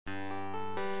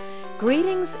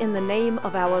Greetings in the name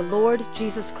of our Lord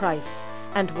Jesus Christ,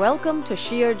 and welcome to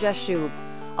Shir Jeshub,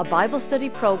 a Bible study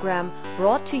program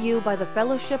brought to you by the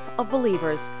Fellowship of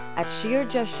Believers at Shir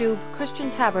Jeshub Christian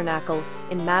Tabernacle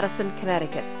in Madison,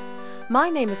 Connecticut. My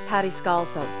name is Patty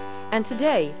Scalzo, and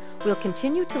today we'll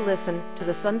continue to listen to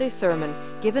the Sunday sermon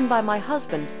given by my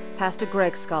husband, Pastor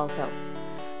Greg Scalzo.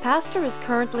 Pastor is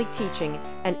currently teaching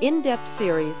an in-depth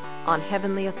series on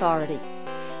heavenly authority.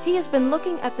 He has been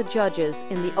looking at the judges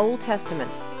in the Old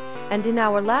Testament, and in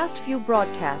our last few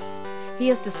broadcasts, he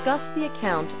has discussed the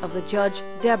account of the judge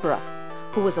Deborah,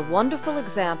 who was a wonderful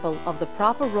example of the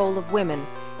proper role of women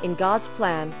in God's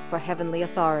plan for heavenly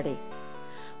authority.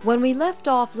 When we left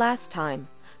off last time,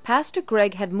 Pastor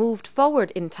Greg had moved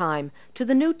forward in time to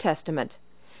the New Testament,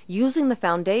 using the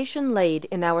foundation laid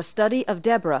in our study of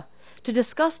Deborah to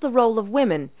discuss the role of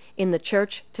women in the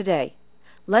church today.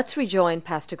 Let's rejoin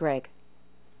Pastor Greg.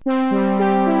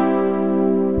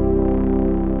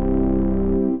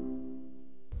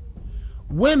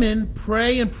 Women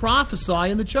pray and prophesy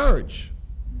in the church,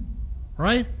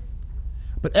 right?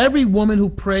 But every woman who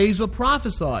prays or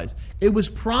prophesies, it was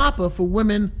proper for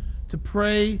women to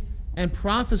pray and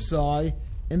prophesy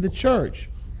in the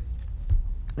church.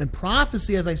 And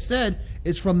prophecy, as I said,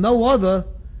 is from no other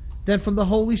than from the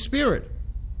Holy Spirit.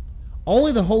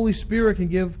 Only the Holy Spirit can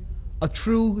give a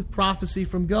true prophecy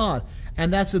from God,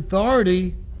 and that's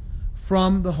authority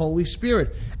from the Holy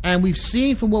Spirit. And we've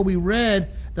seen from what we read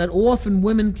that often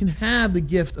women can have the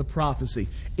gift of prophecy.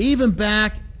 Even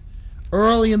back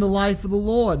early in the life of the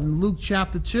Lord, in Luke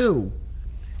chapter 2,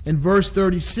 in verse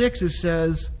 36 it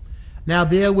says, "Now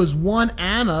there was one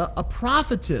Anna, a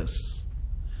prophetess,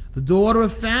 the daughter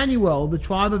of Phanuel of the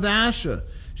tribe of Asher.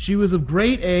 She was of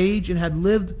great age and had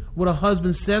lived with her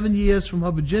husband 7 years from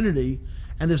her virginity.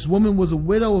 And this woman was a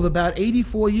widow of about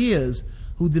 84 years,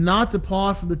 who did not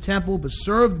depart from the temple, but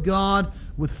served God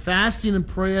with fasting and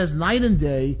prayers night and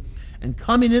day. And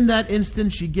coming in that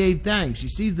instant, she gave thanks." She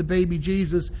sees the baby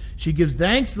Jesus. She gives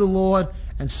thanks to the Lord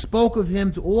and spoke of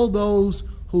him to all those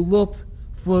who looked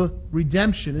for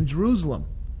redemption in Jerusalem.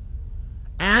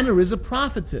 Anna is a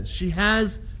prophetess. She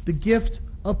has the gift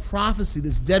of prophecy,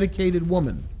 this dedicated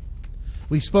woman.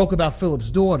 We spoke about Philip's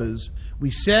daughters.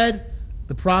 We said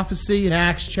the prophecy in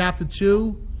Acts chapter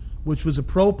 2, which was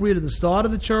appropriate at the start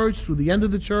of the church, through the end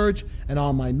of the church, "And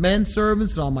on my men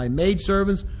servants and on my maid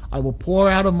servants I will pour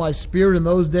out of my spirit in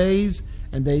those days,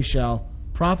 and they shall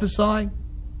prophesy."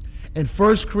 In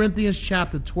 1 Corinthians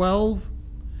chapter 12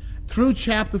 through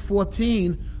chapter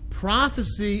 14,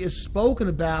 prophecy is spoken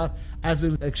about as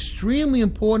an extremely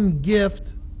important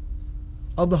gift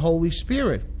of the Holy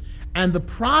Spirit. And the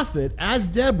prophet, as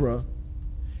Deborah,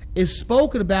 is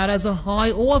spoken about as a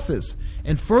high office.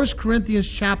 In 1 Corinthians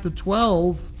chapter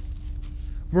 12,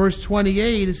 verse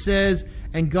 28, it says,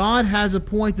 "And God has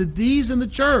appointed these in the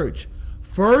church,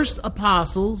 first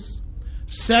apostles,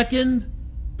 second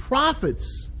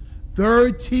prophets,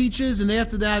 third teachers, and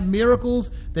after that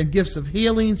miracles, then gifts of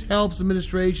healings, helps,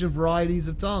 administration, varieties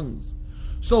of tongues."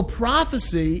 So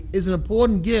prophecy is an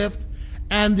important gift,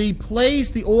 and the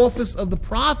office of the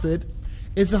prophet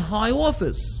is a high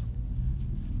office.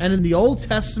 And in the Old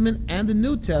Testament and the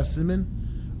New Testament,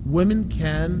 women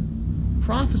can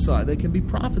prophesy. They can be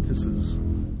prophetesses.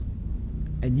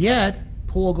 And yet,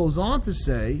 Paul goes on to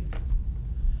say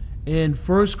in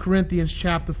 1 Corinthians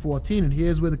chapter 14, and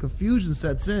here's where the confusion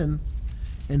sets in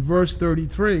verse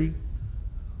 33,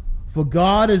 "For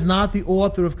God is not the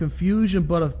author of confusion,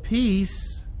 but of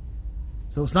peace."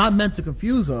 So it's not meant to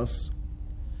confuse us.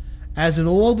 "As in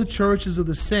all the churches of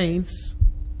the saints,"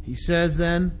 he says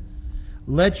then,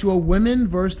 "let your women,"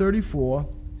 verse 34,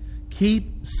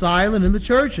 "keep silent in the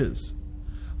churches,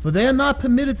 for they are not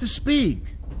permitted to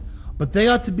speak, but they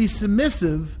are to be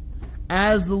submissive,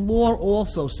 as the law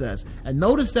also says." And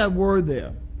notice that word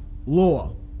there,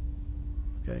 law.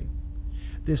 Okay,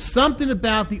 there's something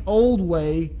about the old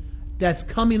way that's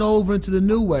coming over into the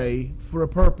new way for a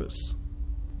purpose.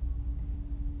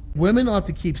 Women are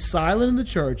to keep silent in the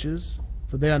churches,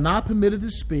 for they are not permitted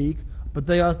to speak, but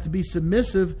they are to be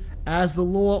submissive, as the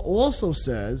law also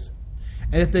says.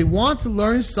 And if they want to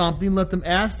learn something, let them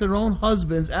ask their own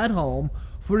husbands at home,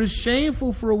 for it is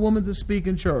shameful for a woman to speak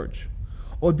in church.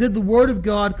 Or did the word of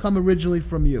God come originally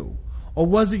from you? Or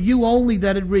was it you only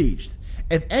that it reached?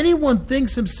 If anyone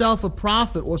thinks himself a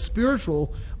prophet or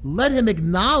spiritual, let him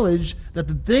acknowledge that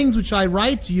the things which I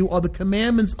write to you are the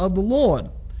commandments of the Lord.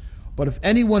 But if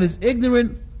anyone is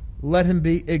ignorant, let him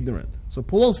be ignorant. So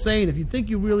Paul's saying, if you think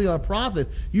you really are a prophet,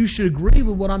 you should agree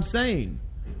with what I'm saying.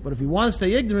 But if you want to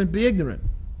stay ignorant, be ignorant.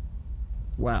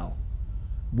 Wow.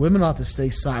 Women ought to stay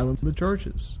silent in the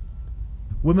churches.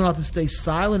 Women are to stay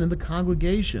silent in the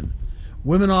congregation.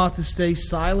 Women are to stay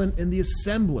silent in the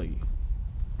assembly.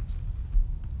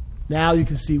 Now you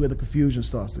can see where the confusion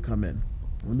starts to come in.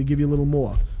 Let me give you a little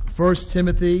more. 1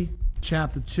 Timothy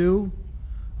chapter 2,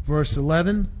 verse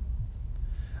 11.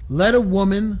 Let a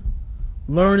woman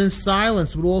learn in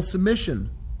silence with all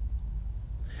submission.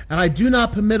 And I do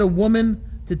not permit a woman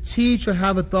to teach or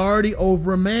have authority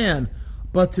over a man,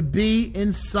 but to be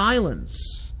in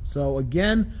silence. So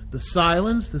again, the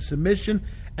silence, the submission,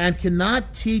 and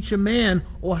cannot teach a man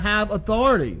or have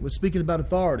authority. We're speaking about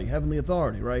authority, heavenly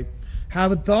authority, right?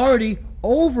 Have authority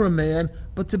over a man,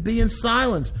 but to be in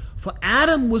silence. For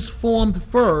Adam was formed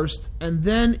first, and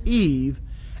then Eve,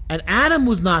 and Adam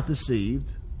was not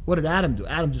deceived. What did Adam do?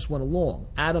 Adam just went along.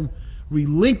 Adam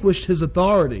relinquished his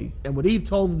authority, and what Eve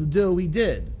told him to do, he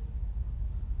did.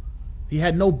 He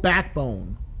had no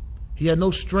backbone. He had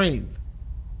no strength.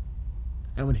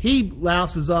 And when he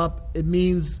louses up, it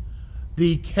means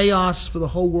the chaos for the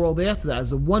whole world after that.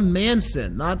 As the one man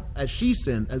sinned, not as she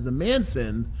sinned, as the man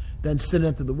sinned, then sin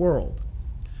entered the world.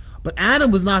 But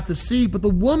Adam was not deceived, but the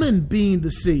woman being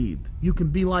deceived, you can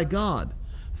be like God,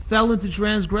 fell into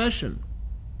transgression.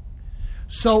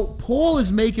 So Paul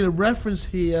is making a reference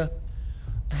here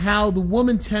how the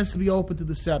woman tends to be open to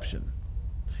deception.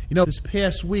 You know, this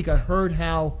past week I heard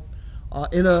how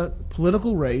in a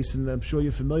political race, and I'm sure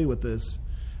you're familiar with this,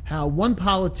 how one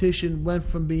politician went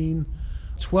from being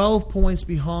 12 points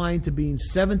behind to being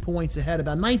 7 points ahead,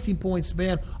 about 19 points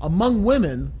span among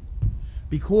women,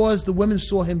 because the women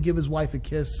saw him give his wife a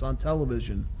kiss on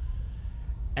television.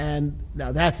 And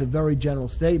now that's a very general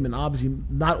statement. Obviously,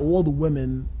 not all the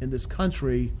women in this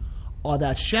country are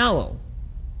that shallow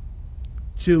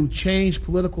to change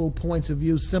political points of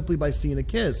view simply by seeing a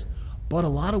kiss. But a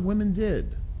lot of women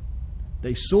did.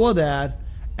 They saw that,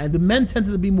 and the men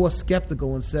tended to be more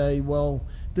skeptical and say, well,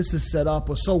 this is set up,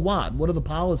 or so what? What are the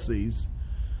policies?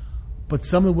 But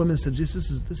some of the women said, this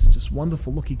is just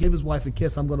wonderful. Look, he gave his wife a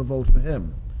kiss. I'm going to vote for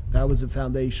him. That was the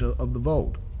foundation of the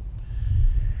vote.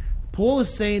 Paul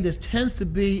is saying there tends to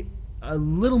be a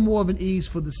little more of an ease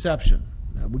for deception.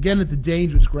 Now, we're getting into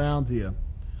dangerous ground here.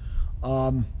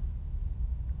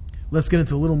 Let's get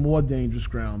into a little more dangerous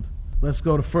ground. Let's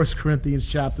go to 1 Corinthians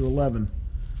chapter 11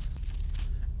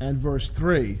 and verse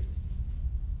 3.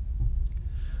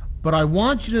 But I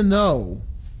want you to know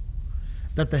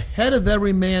that the head of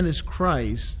every man is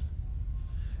Christ,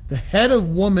 the head of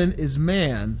woman is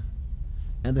man,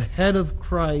 and the head of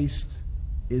Christ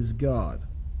is God.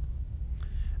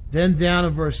 Then down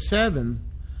in verse 7,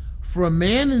 for a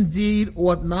man indeed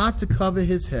ought not to cover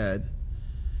his head,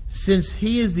 since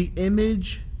he is the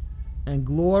image and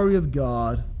glory of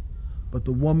God, but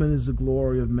the woman is the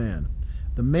glory of man.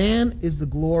 The man is the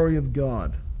glory of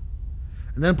God.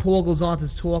 And then Paul goes on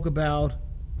to talk about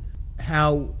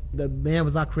how the man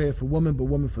was not created for woman, but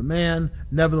woman for man.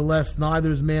 Nevertheless,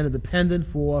 neither is man independent,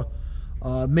 for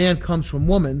man comes from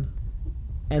woman.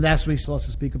 And that's when he starts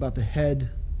to speak about the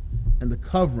head and the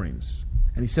coverings.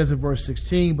 And he says in verse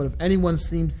 16, but if anyone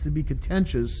seems to be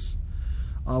contentious,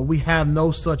 we have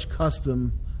no such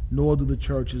custom, nor do the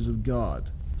churches of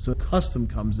God. So custom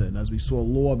comes in, as we saw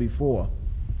law before.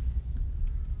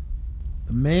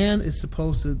 The man is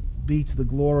supposed to be to the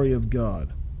glory of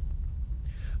God.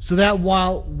 So that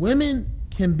while women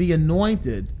can be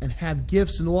anointed and have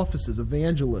gifts and offices,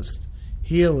 evangelists,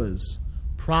 healers,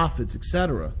 prophets,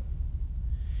 etc.,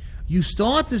 you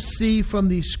start to see from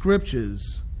these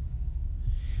scriptures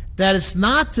that it's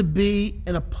not to be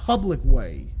in a public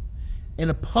way, in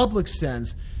a public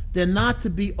sense. They're not to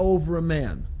be over a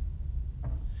man.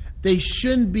 They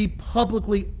shouldn't be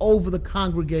publicly over the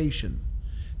congregation.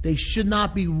 They should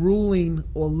not be ruling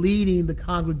or leading the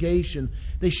congregation.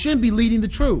 They shouldn't be leading the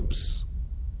troops.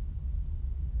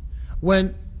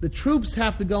 When the troops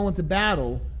have to go into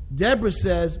battle, Deborah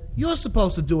says, you're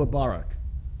supposed to do it, Barak.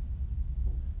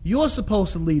 You're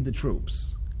supposed to lead the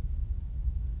troops.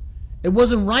 It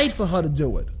wasn't right for her to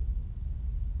do it.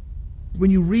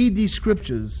 When you read these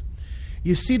scriptures,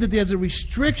 you see that there's a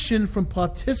restriction from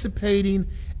participating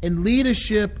in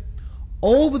leadership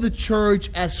over the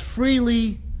church as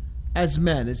freely as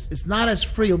men. It's not as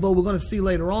free, although we're going to see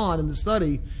later on in the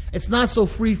study, it's not so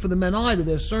free for the men either.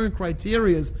 There's certain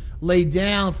criteria laid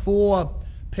down for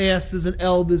pastors and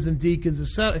elders and deacons,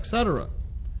 etc.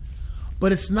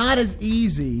 But it's not as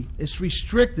easy. It's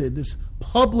restricted, this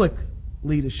public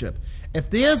leadership. If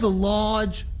there's a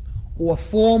large or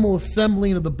formal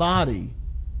assembling of the body,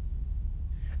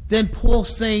 then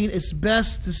Paul's saying it's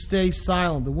best to stay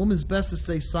silent. The woman's best to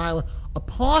stay silent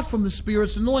apart from the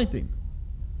Spirit's anointing.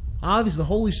 Obviously, the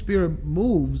Holy Spirit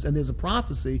moves and there's a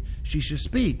prophecy, she should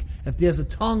speak. If there's a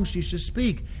tongue, she should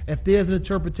speak. If there's an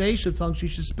interpretation of tongue, she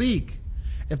should speak.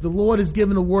 If the Lord has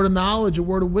given a word of knowledge, a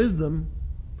word of wisdom,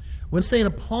 we're saying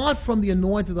apart from the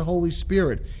anointing of the Holy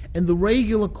Spirit and the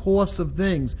regular course of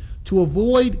things, to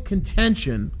avoid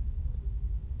contention,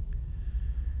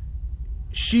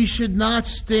 she should not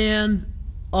stand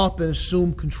up and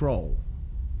assume control.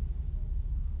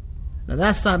 Now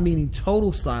that's not meaning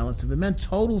total silence. If it meant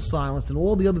total silence, then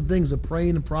all the other things of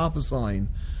praying and prophesying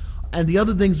and the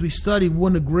other things we study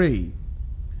wouldn't agree.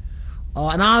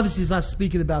 And obviously it's not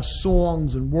speaking about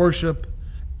songs and worship.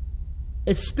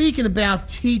 It's speaking about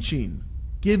teaching,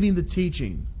 giving the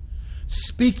teaching,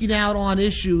 speaking out on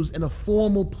issues in a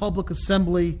formal public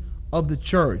assembly of the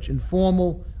church, in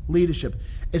formal leadership.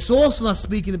 It's also not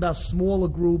speaking about smaller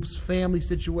groups, family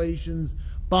situations,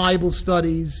 Bible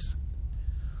studies.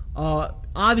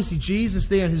 Obviously, Jesus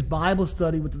there in his Bible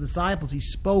study with the disciples, he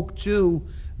spoke to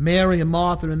Mary and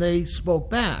Martha, and they spoke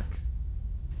back.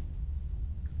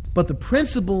 But the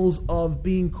principles of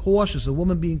being cautious, a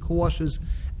woman being cautious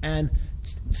and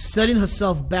setting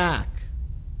herself back,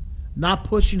 not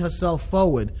pushing herself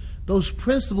forward, those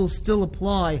principles still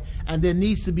apply, and there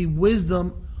needs to be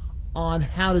wisdom on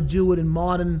how to do it in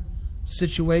modern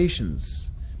situations.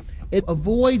 It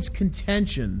avoids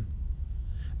contention,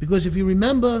 because if you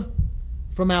remember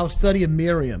from our study of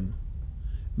Miriam,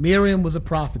 Miriam was a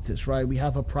prophetess, right? We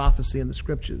have a prophecy in the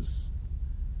scriptures.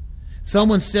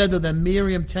 Someone said that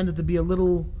Miriam tended to be a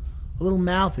little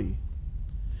mouthy.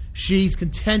 She's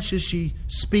contentious, she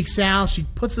speaks out, she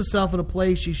puts herself in a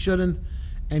place she shouldn't,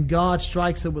 and God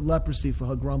strikes her with leprosy for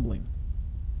her grumbling.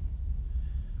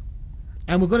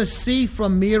 And we're going to see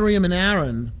from Miriam and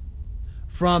Aaron,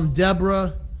 from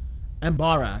Deborah and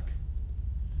Barak,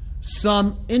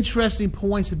 some interesting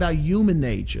points about human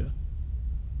nature.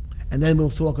 And then we'll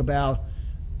talk about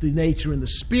the nature in the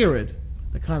spirit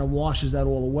that kind of washes that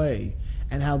all away.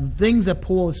 And how the things that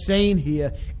Paul is saying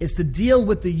here is to deal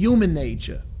with the human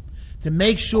nature, to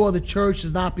make sure the church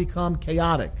does not become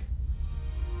chaotic.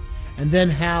 And then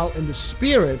how in the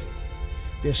spirit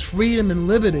there's freedom and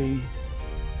liberty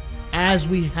as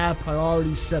we have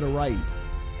priorities set aright.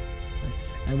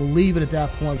 And we'll leave it at that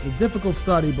point. It's a difficult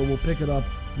study, but we'll pick it up,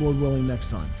 Lord willing, next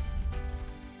time.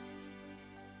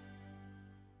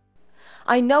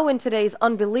 I know in today's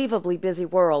unbelievably busy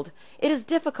world, it is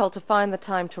difficult to find the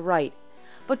time to write,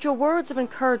 but your words of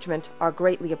encouragement are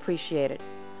greatly appreciated.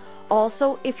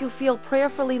 Also, if you feel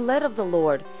prayerfully led of the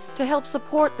Lord to help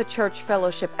support the church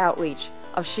fellowship outreach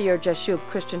of Shir Jeshub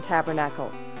Christian Tabernacle,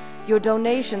 your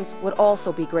donations would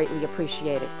also be greatly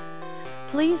appreciated.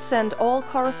 Please send all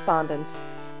correspondence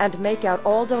and make out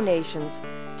all donations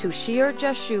to Shir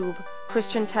Jeshub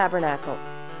Christian Tabernacle.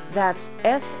 That's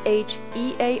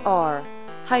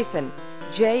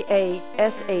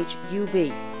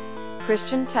SHEAR-JASHUB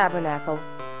Christian Tabernacle,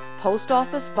 Post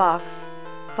Office Box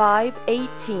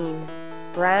 518,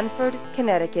 Branford,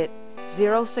 Connecticut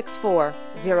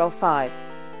 06405.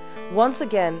 Once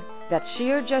again, that's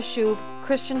Shir Jeshub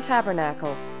Christian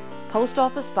Tabernacle, Post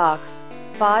Office Box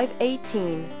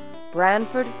 518,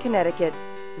 Branford, Connecticut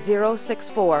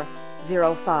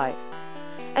 06405.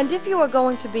 And if you are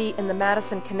going to be in the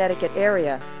Madison, Connecticut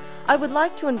area, I would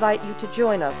like to invite you to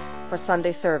join us for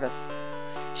Sunday service.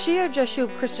 Shir Jeshub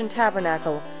Christian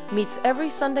Tabernacle meets every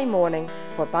Sunday morning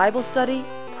for Bible study,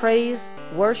 praise,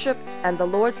 worship, and the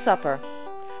Lord's Supper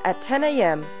at 10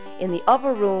 a.m. in the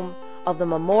upper room of the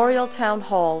Memorial Town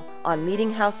Hall on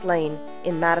Meeting House Lane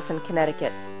in Madison,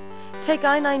 Connecticut. Take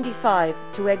I-95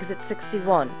 to exit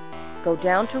 61, go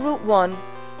down to Route 1,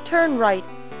 turn right,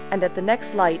 and at the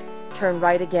next light, turn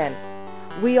right again.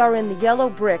 We are in the yellow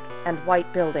brick and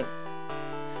white building.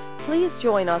 Please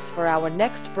join us for our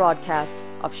next broadcast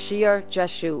of Shir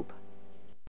Jeshub.